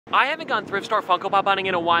I haven't gone thrift store Funko Pop hunting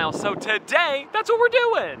in a while, so today, that's what we're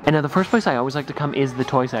doing. And now the first place I always like to come is the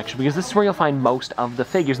toy section, because this is where you'll find most of the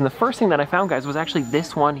figures. And the first thing that I found, guys, was actually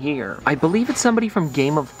this one here. I believe it's somebody from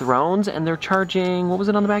Game of Thrones, and they're charging, what was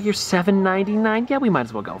it on the back here, $7.99? Yeah, we might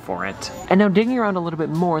as well go for it. And now digging around a little bit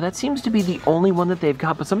more, that seems to be the only one that they've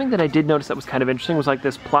got, but something that I did notice that was kind of interesting was like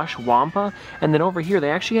this plush Wampa, and then over here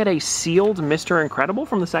they actually had a sealed Mr. Incredible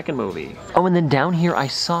from the second movie. Oh, and then down here I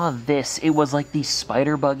saw this. It was like the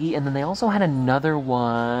spider buggy, and then they also had another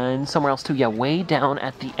one somewhere else too. Yeah, way down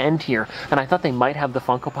at the end here, and I thought they might have the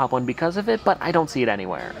Funko Pop one because of it, but I don't see it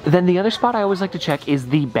anywhere. Then the other spot I always like to check is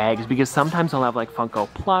the bags, because sometimes they'll have like Funko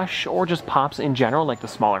plush or just pops in general, like the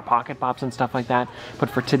smaller pocket pops and stuff like that. But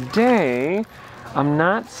for today, I'm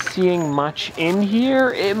not seeing much in here.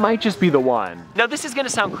 It might just be the one. Now this is gonna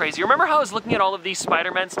sound crazy. Remember how I was looking at all of these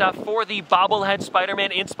Spider-Man stuff for the bobblehead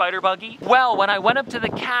Spider-Man in Spider Buggy? Well, when I went up to the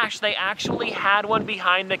cash, they actually had one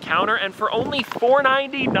behind the counter, and for only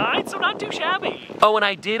 $4.99, so not too shabby. Oh, and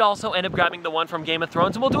I did also end up grabbing the one from Game of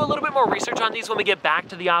Thrones, and we'll do a little bit more research on these when we get back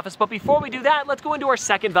to the office. But before we do that, let's go into our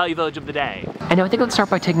second value village of the day. And now I think let's start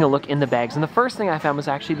by taking a look in the bags. And the first thing I found was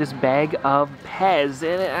actually this bag of Pez.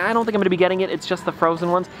 And I don't think I'm gonna be getting it. It's just the frozen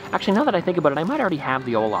ones. Actually, now that I think about it, I might already have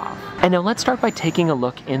the Olaf. And now let's start by taking a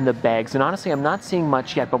look in the bags. And honestly, I'm not seeing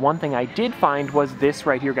much yet, but one thing I did find was this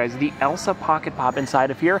right here, guys, the Elsa Pocket Pop inside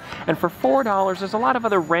of here. And for $4, there's a lot of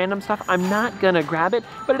other random stuff. I'm not gonna grab it,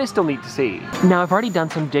 but it is still neat to see. Now, I've already done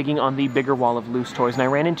some digging on the bigger wall of loose toys, and I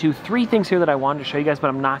ran into 3 things here that I wanted to show you guys, but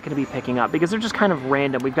I'm not gonna be picking up because they're just kind of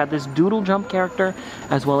random. We've got this Doodle Jump character,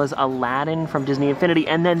 as well as Aladdin from Disney Infinity,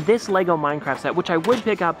 and then this Lego Minecraft set, which I would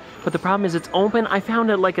pick up, but the problem is it's open. I found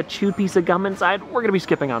it like a chewed piece of gum inside. We're gonna be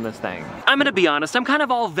skipping on this thing. I'm gonna be honest, I'm kind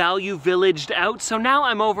of all value villaged out, so now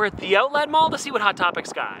I'm over at the Outlet Mall to see what Hot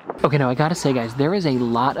Topic's got. Okay, now I gotta say, guys, there is a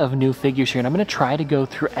lot of new figures here, and I'm gonna try to go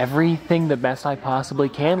through everything the best I possibly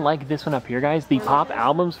can, like this one up here, guys, the pop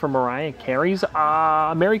albums for Mariah Carey's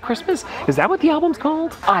Merry Christmas? Is that what the album's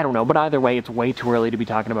called? I don't know, but either way, it's way too early to be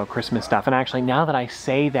talking about Christmas stuff. And actually, now that I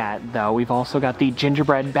say that, though, we've also got the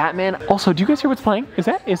Gingerbread Batman. Also, do you guys hear what's playing? Is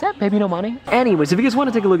that Baby No Money? Anyways, if you guys want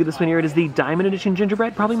to take a look at this one here, it is the Diamond Edition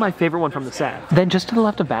Gingerbread, probably my favorite one from the set. Then just to the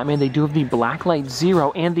left of Batman, they do have the Blacklight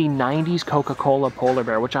Zero and the 90s Coca-Cola Polar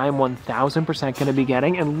Bear, which I am 1000% going to be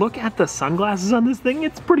getting. And look at the sunglasses on this thing,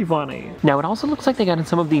 it's pretty funny. Now, it also looks like they got in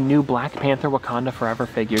some of the new Black Panther Wakanda Forever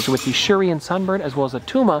figures with the Shuri and Sunbird, as well as a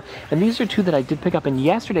Tuma, and these are 2 that I did pick up in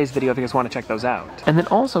yesterday's video if you guys want to check those out. And then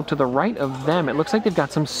also to the right of them, it looks like they've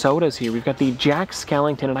got some sodas here. We've got the Jack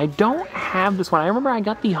Skellington, and I don't have this one. I remember I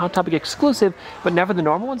got the Hot Topic exclusive, but never the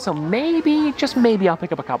normal one, so maybe, just maybe, I'll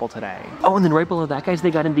pick up a couple today. Oh, and then right below that, guys,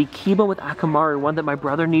 they got in the Kiba with Akamaru, one that my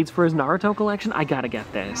brother needs for his Naruto collection. I gotta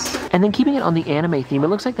get this. And then keeping it on the anime theme, it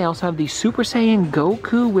looks like they also have the Super Saiyan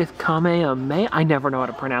Goku with Kamehameha. I never know how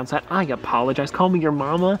to pronounce that. I apologize. Call me your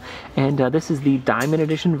mama. And this is the Diamond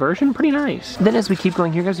Edition version. Pretty nice. Then as we keep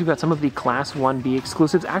going here, guys, we've got some of the Class 1B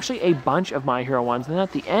exclusives. Actually, a bunch of My Hero ones. And then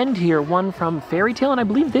at the end here, one from Fairy Tail, and I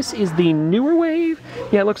believe this is the newer wave.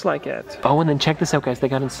 Yeah, it looks like it. Oh, and then check this out, guys. They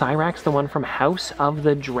got in Cyrax the one from House of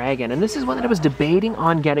the Dragon. And this is one that I was debating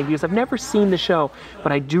on getting because I've never seen the show,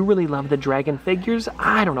 but I do really love the dragon figures.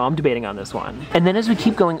 I don't know, I'm debating on this one. And then as we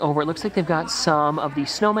keep going over, it looks like they've got some of the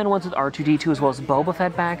Snowman ones with R2-D2 as well as Boba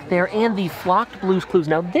Fett back there, and the Flocked Blues Clues.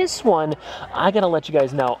 Now this one, I gotta let you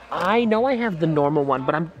guys know I have the normal one,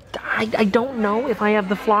 but I don't know if I have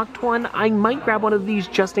the flocked one. I might grab one of these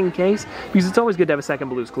just in case, because it's always good to have a second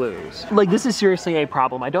Blue's Clues. Like, this is seriously a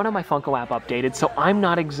problem. I don't have my Funko app updated, so I'm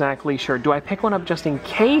not exactly sure. Do I pick one up just in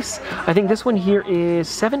case? I think this one here is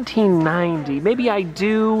 $17.90. Maybe I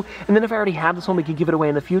do, and then if I already have this one, we could give it away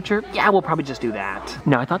in the future. Yeah, we'll probably just do that.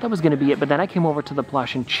 Now, I thought that was going to be it, but then I came over to the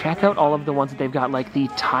plush and check out all of the ones that they've got, like the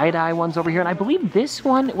tie-dye ones over here, and I believe this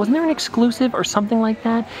one, wasn't there an exclusive or something like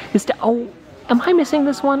that? Am I missing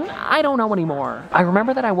this one? I don't know anymore. I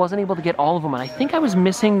remember that I wasn't able to get all of them, and I think I was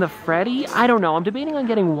missing the Freddy. I don't know. I'm debating on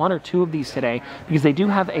getting 1 or 2 of these today, because they do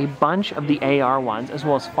have a bunch of the AR ones, as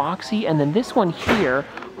well as Foxy, and then this one here.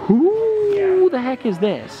 Who the heck is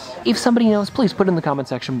this? If somebody knows, please put it in the comment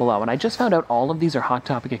section below. And I just found out all of these are Hot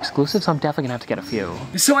Topic exclusives, so I'm definitely gonna have to get a few.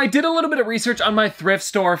 So I did a little bit of research on my thrift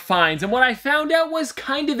store finds, and what I found out was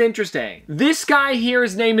kind of interesting. This guy here,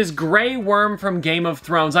 his name is Grey Worm from Game of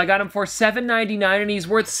Thrones. I got him for $7.99, and he's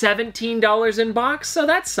worth $17 in box, so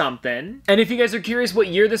that's something. And if you guys are curious what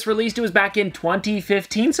year this released, it was back in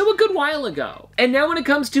 2015, so a good while ago. And now when it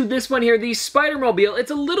comes to this one here, the Spider-Mobile,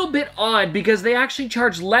 it's a little bit odd because they actually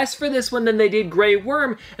charge less for this one than they did elongated gray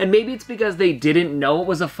worm, and maybe it's because they didn't know it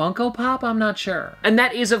was a Funko Pop, I'm not sure. And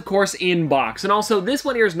that is, of course, in box. And also, this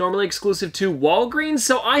one here is normally exclusive to Walgreens,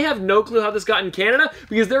 so I have no clue how this got in Canada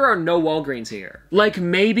because there are no Walgreens here. Like,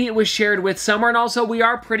 maybe it was shared with somewhere, and also we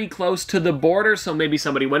are pretty close to the border, so maybe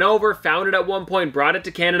somebody went over, found it at one point, brought it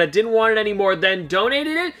to Canada, didn't want it anymore, then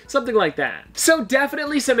donated it, something like that. So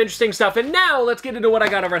definitely some interesting stuff, and now let's get into what I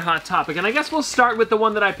got over at Hot Topic, and I guess we'll start with the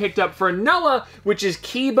one that I picked up for Noah, which is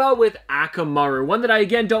Kiba with Akamaru, one that I,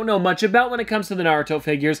 again, don't know much about when it comes to the Naruto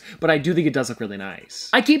figures, but I do think it does look really nice.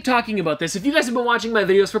 I keep talking about this. If you guys have been watching my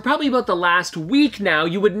videos for probably about the last week now,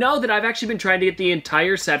 you would know that I've actually been trying to get the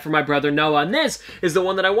entire set for my brother Noah, and this is the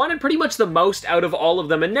one that I wanted pretty much the most out of all of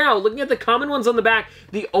them, and now, looking at the common ones on the back,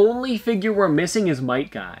 the only figure we're missing is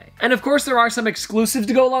Might Guy. And of course, there are some exclusives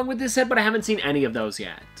to go along with this set, but I haven't seen any of those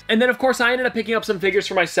yet. And then, of course, I ended up picking up some figures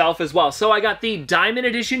for myself as well. So I got the Diamond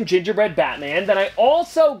Edition Gingerbread Batman, then I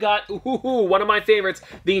also got, one of my favorites,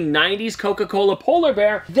 the 90s Coca-Cola Polar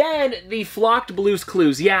Bear, then the Flocked Blues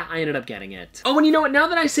Clues. Yeah, I ended up getting it. Oh, and you know what? Now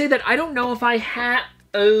that I say that, I don't know if I had...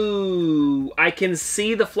 Oh, I can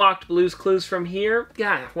see the Flocked Blues Clues from here.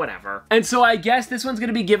 Yeah, whatever. And so I guess this one's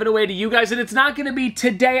gonna be given away to you guys, and it's not gonna be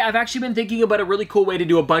today. I've actually been thinking about a really cool way to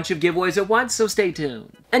do a bunch of giveaways at once, so stay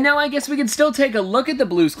tuned. And now I guess we can still take a look at the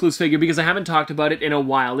Blues Clues figure because I haven't talked about it in a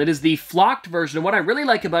while. It is the flocked version, and what I really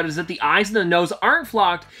like about it is that the eyes and the nose aren't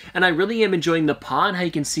flocked, and I really am enjoying the paw and how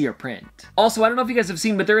you can see her print. Also, I don't know if you guys have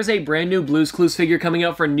seen, but there is a brand new Blues Clues figure coming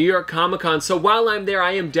out for New York Comic Con, so while I'm there,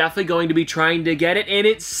 I am definitely going to be trying to get it, and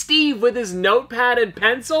it's Steve with his notepad and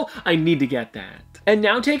pencil. I need to get that. And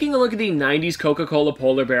now taking a look at the 90s Coca-Cola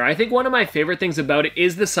Polar Bear, I think one of my favorite things about it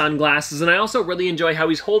is the sunglasses, and I also really enjoy how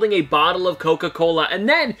he's holding a bottle of Coca-Cola. And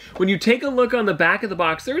then, when you take a look on the back of the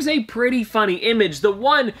box, there's a pretty funny image. The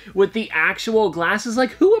one with the actual glasses,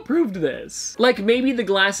 like, who approved this? Like, maybe the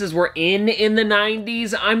glasses were in the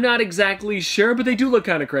 90s? I'm not exactly sure, but they do look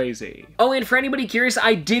kind of crazy. Oh, and for anybody curious,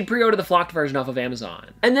 I did pre-order the flocked version off of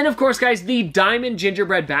Amazon. And then, of course, guys, the Diamond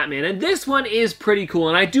Gingerbread Batman, and this one is pretty cool,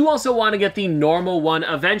 and I do also want to get the normal one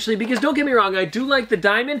eventually, because don't get me wrong, I do like the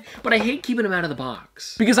diamond, but I hate keeping them out of the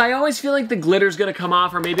box. Because I always feel like the glitter's gonna come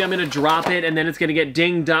off, or maybe I'm gonna drop it and then it's gonna get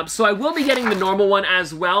dinged up, so I will be getting the normal one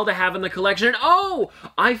as well to have in the collection. And oh,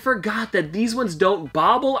 I forgot that these ones don't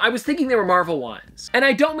bobble. I was thinking they were Marvel ones. And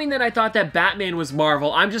I don't mean that I thought that Batman was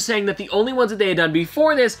Marvel, I'm just saying that the only ones that they had done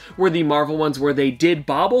before this were the Marvel ones where they did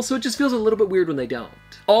bobble, so it just feels a little bit weird when they don't.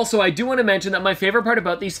 Also, I do want to mention that my favorite part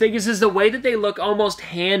about these figures is the way that they look almost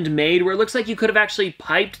handmade, where it looks like you could have actually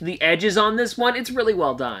piped the edges on this one. It's really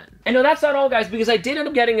well done. And no, that's not all, guys, because I did end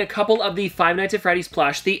up getting a couple of the Five Nights at Freddy's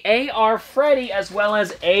plush, the AR Freddy as well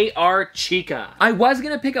as AR Chica. I was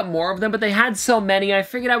going to pick up more of them, but they had so many, I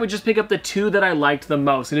figured I would just pick up the two that I liked the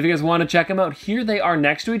most. And if you guys want to check them out, here they are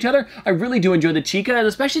next to each other. I really do enjoy the Chica, and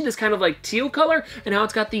especially this kind of like teal color, and how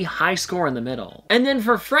it's got the high score in the middle. And then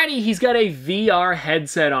for Freddy, he's got a VR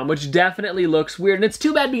headset on, which definitely looks weird, and it's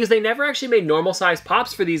too bad because they never actually made normal size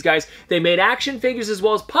pops for these guys. They made action figures as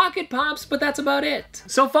well as pocket pops, but that's about it.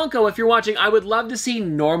 So Funko, if you're watching, I would love to see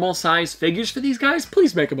normal size figures for these guys.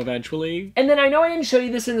 Please make them eventually. And then I know I didn't show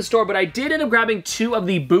you this in the store, but I did end up grabbing two of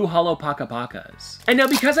the Boo Hollow Paka Pakas. And now,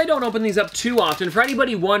 because I don't open these up too often, for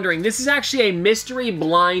anybody wondering, this is actually a mystery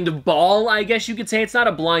blind ball, I guess you could say. It's not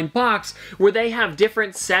a blind box, where they have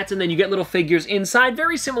different sets and then you get little figures inside,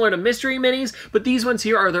 very similar to mystery minis, but these ones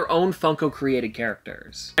here are their own Funko created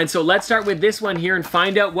characters. And so let's start with this one here and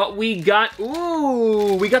find out what we got.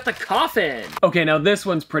 Ooh, we got the coffin. Okay, now this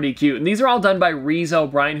one's pretty cute. And these are all done by Reese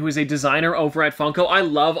O'Brien, who is a designer over at Funko. I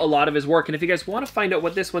love a lot of his work. And if you guys want to find out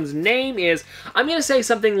what this one's name is, I'm going to say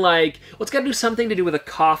something like, well, it's got to do something to do with a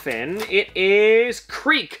coffin. It is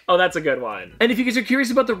Creek. Oh, that's a good one. And if you guys are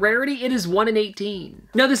curious about the rarity, it is 1 in 18.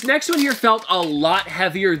 Now, this next one here felt a lot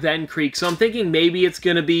heavier than Creek, so I'm thinking maybe it's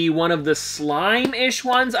going to be one of the slime-ish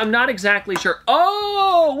ones. I'm not exactly sure.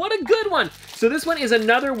 Oh, what a good one. So this one is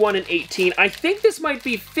another 1 in 18. I think this might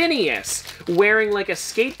be Phineas wearing like a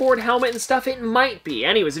skateboard helmet and stuff. It might be.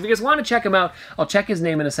 Anyways, if you guys want to check him out, I'll check his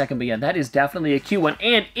name in a second. But yeah, that is definitely a cute one.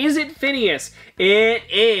 And is it Phineas? It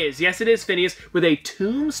is. Yes, it is Phineas with a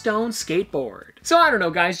tombstone skateboard. So I don't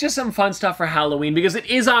know, guys, just some fun stuff for Halloween because it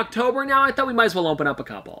is October now. I thought we might as well open up a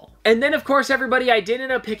couple. And then, of course, everybody, I did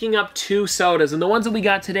end up picking up 2 sodas. And the ones that we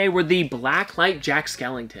got today were the Blacklight Jack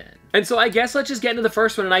Skellington. And so I guess let's just get into the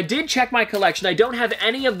first one. And I did check my collection. I don't have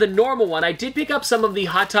any of the normal one. I did pick up some of the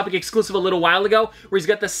Hot Topic exclusive a little while ago, where he's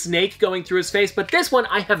got the snake going through his face, but this one,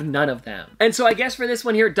 I have none of them. And so I guess for this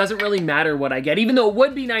one here, it doesn't really matter what I get. Even though it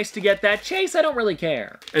would be nice to get that chase, I don't really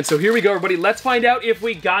care. And so here we go, everybody. Let's find out if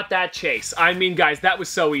we got that chase. I mean, guys, that was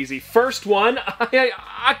so easy. First one,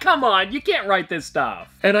 come on, you can't write this stuff.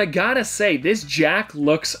 And I gotta say, this Jack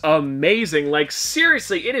looks amazing. Like,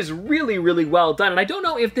 seriously, it is really, really well done. And I don't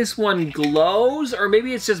know if this one glows, or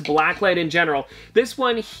maybe it's just blacklight in general. This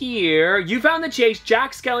one here, you found the chase,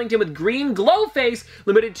 Jack Skellington with green glow face,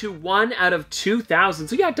 limited to 1 out of 2,000.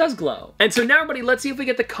 So yeah, it does glow. And so now, everybody, let's see if we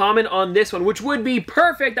get the common on this one, which would be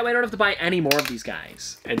perfect. That way I don't have to buy any more of these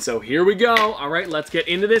guys. And so here we go. All right, let's get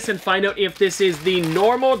into this and find out if this is the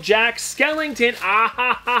normal Jack Skellington. Ah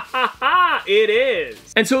ha ha ha ha! It is.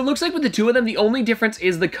 And so it looks like with the two of them, the only difference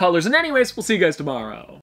is the colors. And anyways, we'll see you guys tomorrow.